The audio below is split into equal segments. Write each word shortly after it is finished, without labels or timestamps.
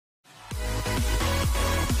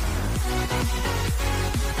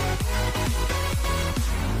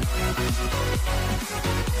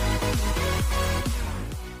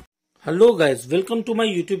Hello guys, welcome to my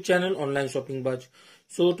YouTube channel Online Shopping Baj.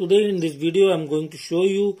 So today in this video I'm going to show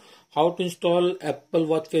you how to install Apple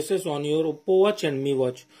watch faces on your Oppo watch and Mi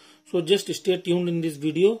watch. So just stay tuned in this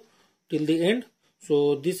video till the end.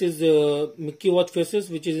 So this is Mickey watch faces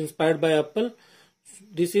which is inspired by Apple.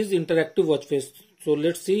 This is interactive watch face. So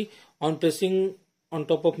let's see, on pressing on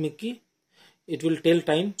top of Mickey it will tell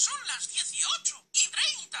time.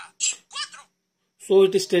 So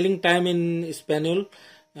it is telling time in Espanol.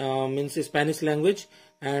 Means Spanish language,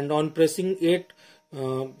 and on pressing 8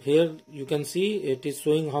 here you can see it is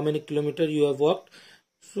showing how many kilometers you have walked.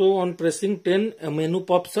 So on pressing 10 a menu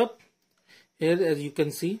pops up here, as you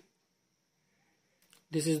can see.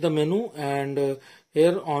 This is the menu, and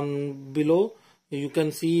here on below you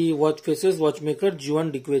can see watch faces, watchmaker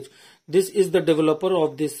Juan Digwech. This is the developer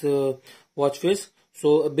of this watch face,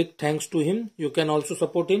 so a big thanks to him. You can also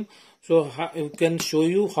support him. So you can show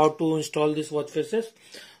you how to install this watch faces.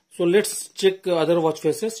 So let's check other watch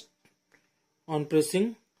faces. On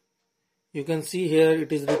pressing, you can see here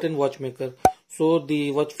it is written watchmaker. So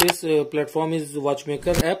the watch face platform is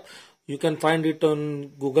watchmaker app. You can find it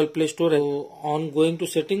on Google Play Store. So on going to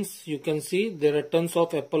settings, you can see there are tons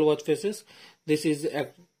of Apple watch faces. This is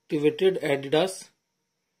activated Adidas.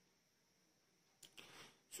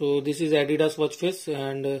 So this is Adidas watch face,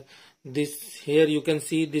 and this here you can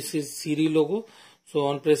see this is Siri logo. So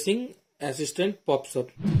on pressing, assistant pops up.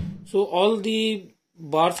 So all the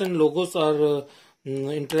bars and logos are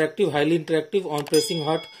interactive, highly interactive. On pressing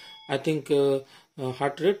heart, I think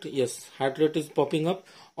heart rate, yes, heart rate is popping up.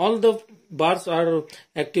 All the bars are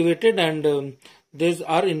activated, and these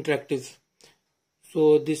are interactive.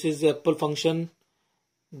 So this is Apple function,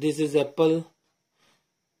 this is Apple,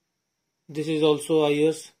 this is also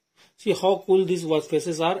iOS. See how cool these watch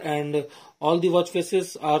faces are, and all the watch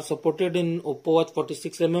faces are supported in Oppo watch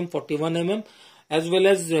 46mm, 41mm as well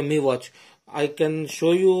as Mi watch. I can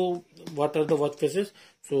show you what are the watch faces,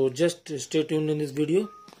 so just stay tuned in this video.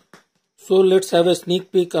 So let's have a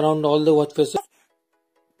sneak peek around all the watch faces.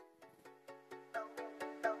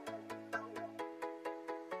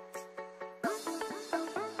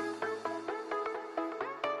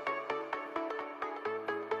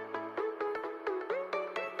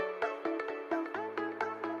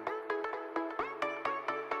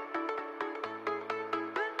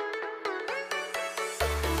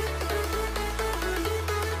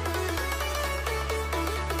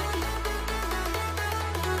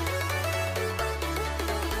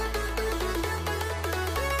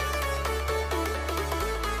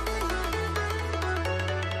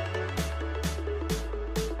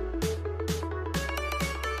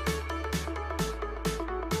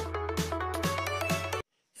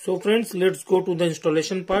 So friends, let's go to the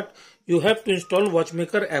installation part. You have to install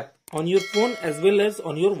Watchmaker app on your phone as well as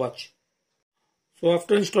on your watch. So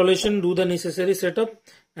after installation, do the necessary setup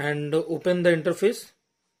and open the interface.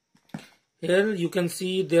 Here you can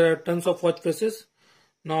see there are tons of watch faces.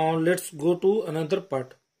 Now let's go to another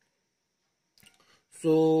part.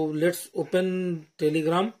 So let's open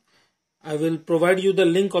Telegram. I will provide you the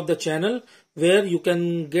link of the channel where you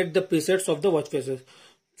can get the presets of the watch faces.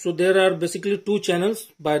 So there are basically two channels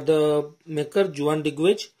by the maker Juan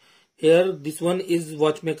Digwech. Here this one is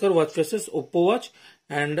watchmaker watch faces Oppo watch,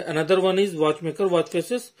 and another one is watchmaker watch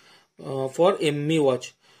faces for Mi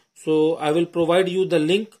watch. So I will provide you the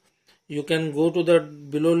link. You can go to the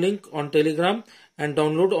below link on Telegram and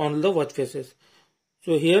download all the watch faces.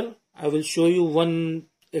 So here I will show you one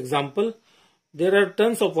example. There are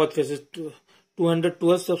tons of watch faces,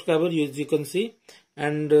 212 subscribers as you can see,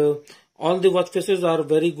 and all the watch faces are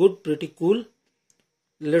very good, pretty cool.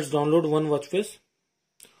 Let's download one watch face.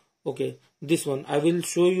 Okay, this one. I will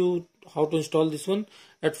show you how to install this one.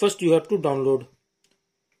 At first you have to download.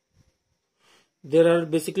 There are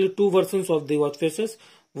basically two versions of the watch faces.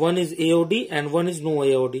 One is AOD and one is no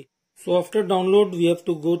AOD. So after download, we have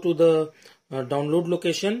to go to the download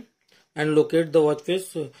location and locate the watch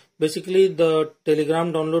face. Basically the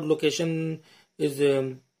Telegram download location is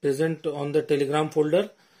present on the Telegram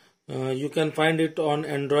folder. You can find it on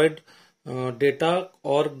Android data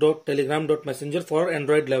or .telegram.messenger for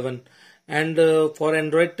Android 11, and for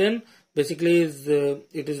Android 10 basically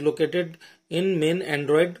it is located in main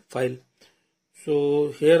Android file.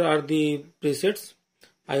 So here are the presets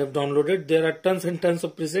I have downloaded. There are tons and tons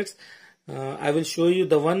of presets. I will show you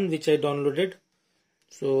the one which I downloaded.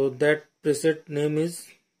 So that preset name is,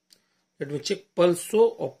 let me check,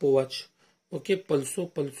 Pulso Oppo watch. Okay,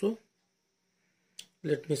 Pulso.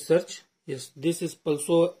 Let me search. Yes, this is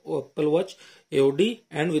also Apple Watch AOD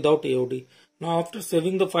and without AOD. Now after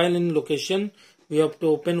saving the file in location, we have to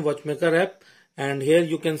open Watchmaker app, and here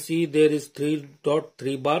you can see there is 3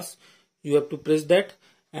 bars. You have to press that,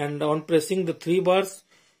 and on pressing the 3 bars,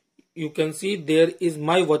 you can see there is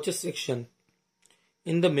My Watches section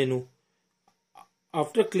in the menu.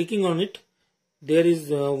 After clicking on it, there is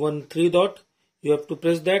one 3 dot. You have to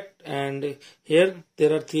press that, and here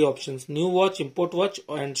there are 3 options: new watch, import watch,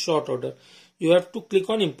 and short order. You have to click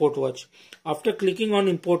on import watch. After clicking on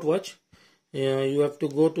import watch, you have to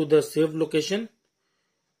go to the saved location.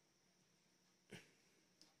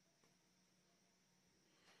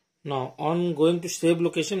 Now on going to save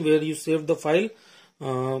location where you saved the file,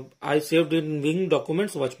 I saved in Wing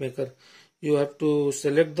Documents Watchmaker. You have to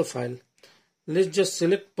select the file. Let's just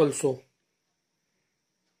select Pulso.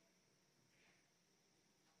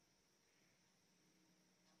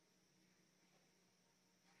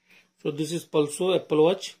 So this is Pulso Apple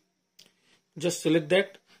Watch. Just select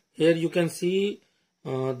that. Here you can see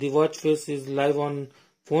the watch face is live on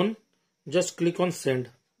phone. Just click on send.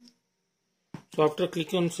 So after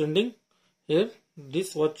clicking on sending, here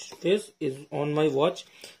this watch face is on my watch,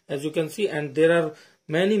 as you can see, and there are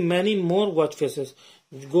many more watch faces.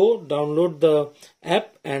 Go download the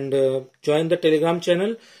app and join the Telegram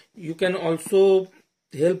channel. You can also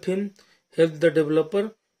help the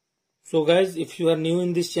developer. So guys, if you are new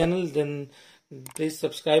in this channel, then please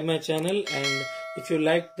subscribe my channel, and if you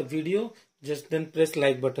like the video, just then press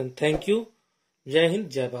like button. Thank you. Jai Hind,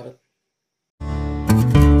 Jai Bharat.